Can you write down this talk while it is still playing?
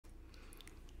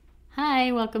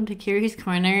Hi, welcome to Carrie's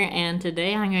Corner, and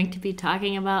today I'm going to be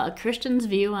talking about a Christian's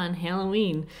view on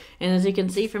Halloween. And as you can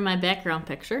see from my background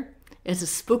picture, it's a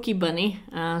spooky bunny,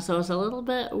 so it's a little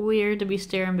bit weird to be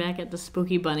staring back at the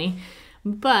spooky bunny.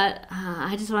 But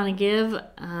I just want to give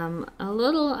a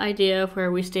little idea of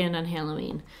where we stand on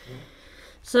Halloween.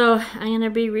 So I'm going to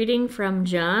be reading from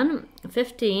John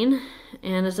 15,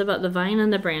 and it's about the vine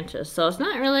and the branches. So it's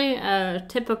not really a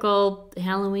typical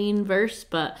Halloween verse,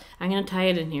 but I'm going to tie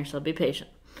it in here, so be patient.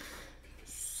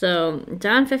 So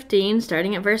John 15,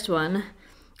 starting at verse 1,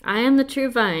 I am the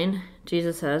true vine,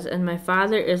 Jesus says, and my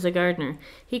Father is the gardener.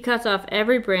 He cuts off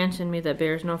every branch in me that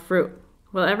bears no fruit,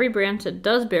 while every branch that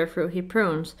does bear fruit he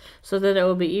prunes, so that it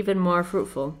will be even more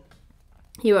fruitful.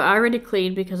 You are already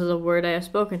clean because of the word I have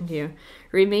spoken to you.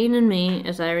 Remain in me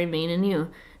as I remain in you.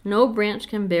 No branch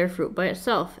can bear fruit by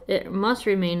itself. It must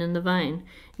remain in the vine.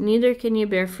 Neither can you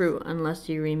bear fruit unless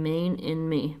you remain in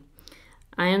me.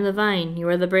 I am the vine, you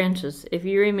are the branches. If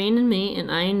you remain in me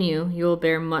and I in you, you will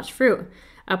bear much fruit.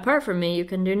 Apart from me, you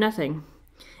can do nothing.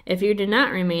 If you do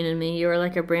not remain in me, you are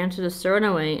like a branch that is thrown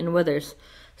away and withers.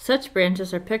 Such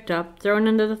branches are picked up, thrown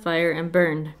into the fire, and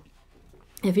burned.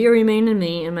 If you remain in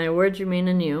me, and my words remain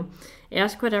in you,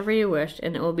 ask whatever you wish,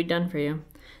 and it will be done for you.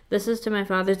 This is to my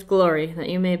Father's glory, that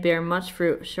you may bear much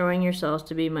fruit, showing yourselves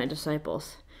to be my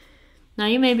disciples. Now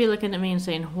you may be looking at me and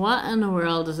saying, what in the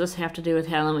world does this have to do with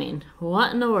Halloween?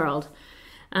 What in the world?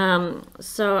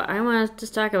 So I want to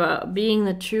just talk about being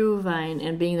the true vine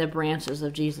and being the branches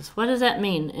of Jesus. What does that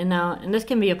mean? And this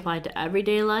can be applied to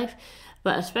everyday life,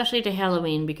 but especially to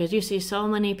Halloween, because you see so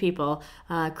many people,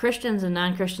 Christians and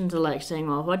non-Christians alike, saying,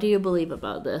 well, what do you believe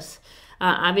about this?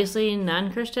 Obviously,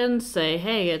 non-Christians say,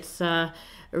 hey, it's a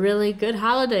really good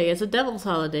holiday. It's a devil's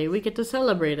holiday. We get to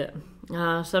celebrate it.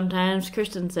 Sometimes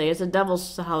Christians say it's a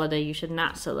devil's holiday. You should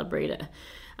not celebrate it.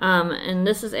 And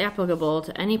this is applicable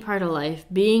to any part of life,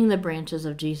 being the branches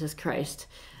of Jesus Christ.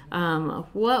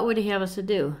 What would he have us to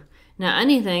do? Now,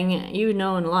 anything you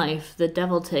know in life, the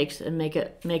devil takes and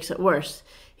makes it worse.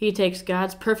 He takes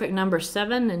God's perfect number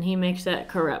 7 and he makes that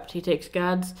corrupt. He takes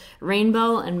God's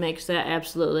rainbow and makes that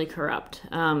absolutely corrupt,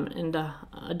 and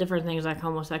different things like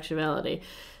homosexuality.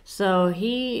 So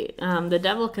the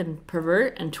devil can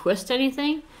pervert and twist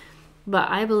anything,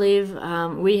 but I believe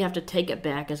we have to take it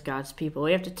back as God's people.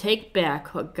 We have to take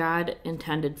back what God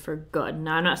intended for good.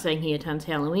 Now, I'm not saying he intends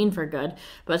Halloween for good,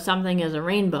 but something as a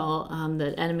rainbow,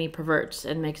 the enemy perverts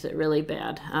and makes it really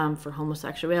bad for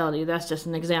homosexuality. That's just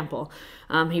an example.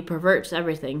 He perverts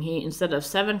everything. Instead of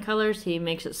 7 colors, he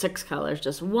makes it 6 colors,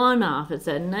 just one off. It's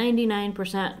a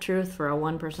 99% truth for a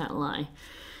 1% lie.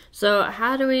 So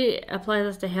how do we apply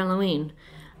this to Halloween?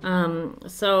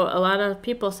 So a lot of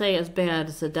people say it's bad,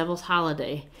 it's the devil's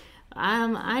holiday.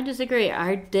 I disagree.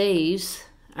 Our days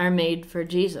are made for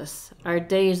Jesus. Our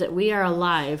days that we are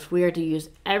alive, we are to use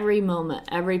every moment,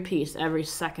 every piece, every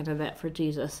second of that for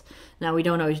Jesus. Now, we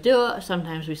don't always do it.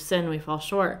 Sometimes we sin, we fall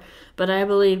short. But I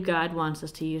believe God wants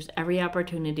us to use every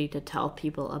opportunity to tell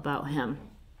people about him.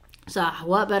 So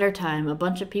what better time? A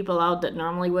bunch of people out that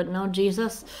normally wouldn't know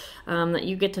Jesus, that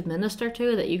you get to minister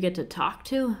to, that you get to talk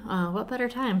to. What better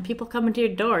time? People coming to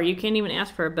your door. You can't even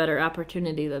ask for a better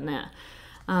opportunity than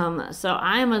that. So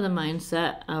I am of the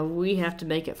mindset we have to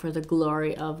make it for the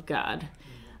glory of God.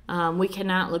 We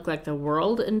cannot look like the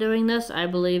world in doing this. I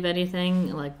believe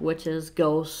anything like witches,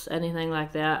 ghosts, anything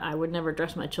like that. I would never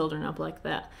dress my children up like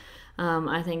that.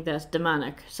 I think that's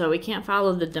demonic. So we can't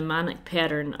follow the demonic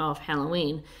pattern of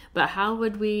Halloween. But how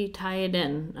would we tie it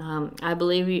in? I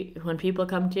believe when people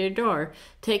come to your door,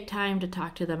 take time to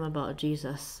talk to them about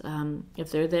Jesus.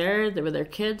 If they're there with their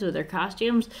kids, with their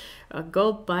costumes,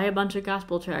 go buy a bunch of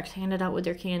gospel tracts, hand it out with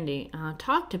their candy.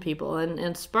 Talk to people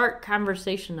and spark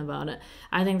conversation about it.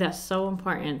 I think that's so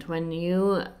important. When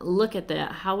you look at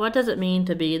that, what does it mean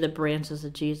to be the branches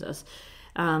of Jesus?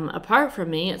 Apart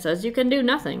from me, it says you can do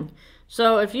nothing.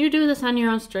 So if you do this on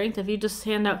your own strength, if you just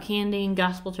hand out candy and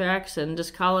gospel tracts and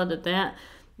just call it at that,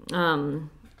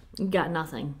 you got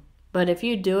nothing. But if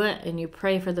you do it and you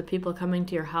pray for the people coming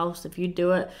to your house, if you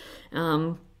do it,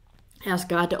 ask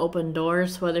God to open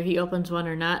doors, whether he opens one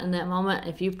or not in that moment,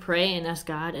 if you pray and ask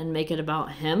God and make it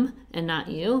about him and not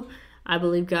you, I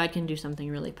believe God can do something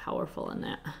really powerful in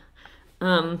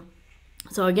that.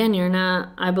 So again,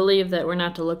 I believe that we're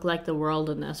not to look like the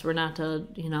world in this. We're not to,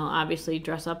 obviously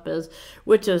dress up as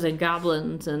witches and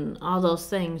goblins and all those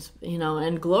things,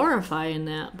 and glorify in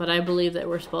that. But I believe that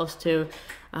we're supposed to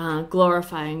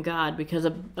glorify in God, because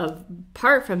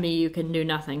apart from me, you can do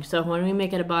nothing. So when we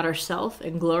make it about ourselves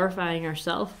and glorifying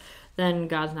ourselves, then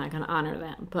God's not going to honor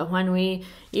that. But when we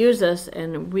use this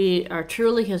and we are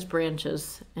truly his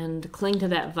branches and cling to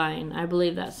that vine, I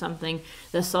believe that's something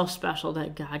that's so special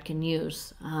that God can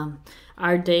use.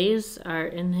 Our days are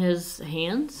in his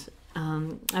hands.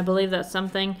 I believe that's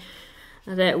something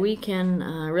that we can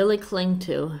really cling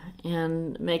to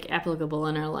and make applicable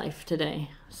in our life today.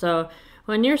 So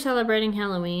when you're celebrating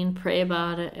Halloween, pray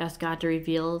about it, ask God to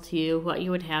reveal to you what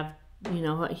you would have,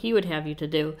 what he would have you to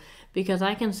do. Because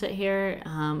I can sit here,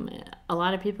 a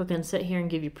lot of people can sit here and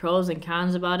give you pros and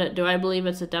cons about it. Do I believe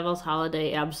it's a devil's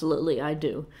holiday? Absolutely, I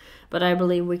do. But I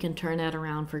believe we can turn that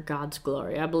around for God's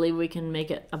glory. I believe we can make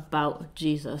it about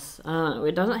Jesus.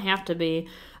 It doesn't have to be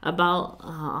about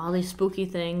all these spooky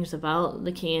things, about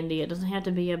the candy. It doesn't have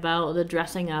to be about the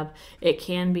dressing up. It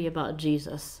can be about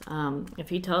Jesus. If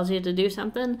he tells you to do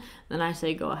something, then I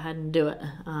say go ahead and do it.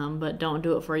 But don't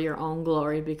do it for your own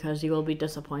glory, because you will be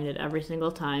disappointed every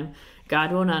single time.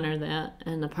 God won't honor that,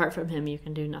 and apart from him, you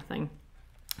can do nothing.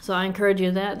 So I encourage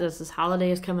you that this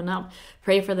holiday is coming up.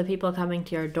 Pray for the people coming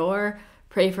to your door.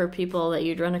 Pray for people that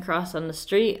you'd run across on the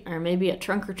street, or maybe at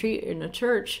trunk or treat in a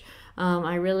church.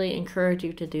 I really encourage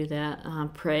you to do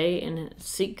that. Pray and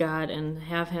seek God and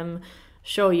have him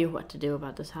show you what to do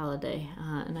about this holiday.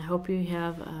 And I hope you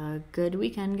have a good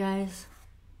weekend, guys.